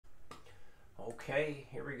Okay,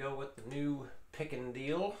 here we go with the new picking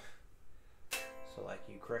deal. So like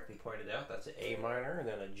you correctly pointed out, that's an A minor, and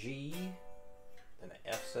then a G, then an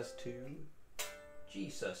F sus2, G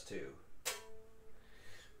sus2.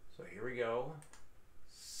 So here we go.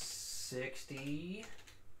 60.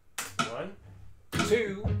 1,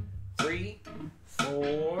 2, 3,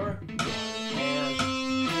 4, and 4.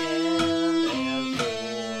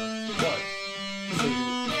 1, 2,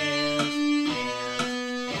 and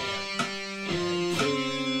 2,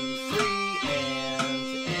 3,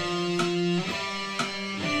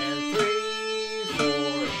 and 3, 4,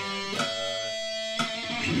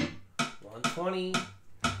 120.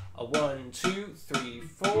 A 1, 2, 3,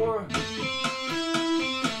 4.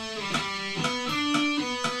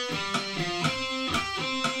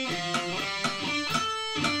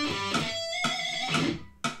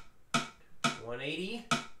 180.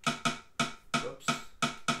 Whoops.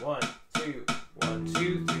 1, 2, 1,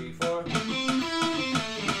 2, 3, 4.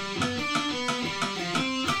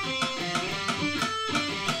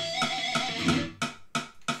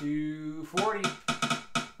 240.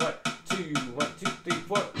 1, 2, 1, 2, 3,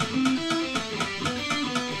 4.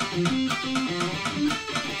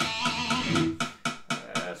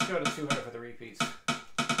 Let's go to 200 for the repeats.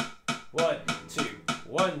 1, 2,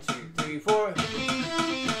 1, 2, 3, 4.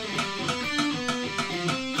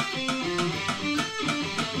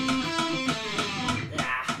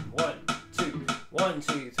 1,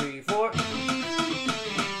 2, 3, 4.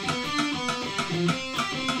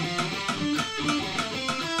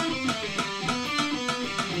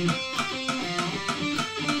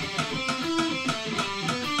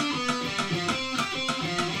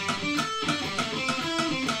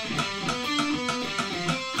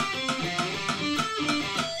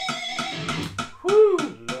 Whew,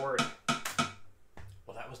 Lord.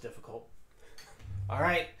 Well, that was difficult. All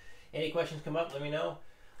right. Any questions come up, let me know.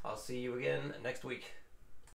 I'll see you again next week.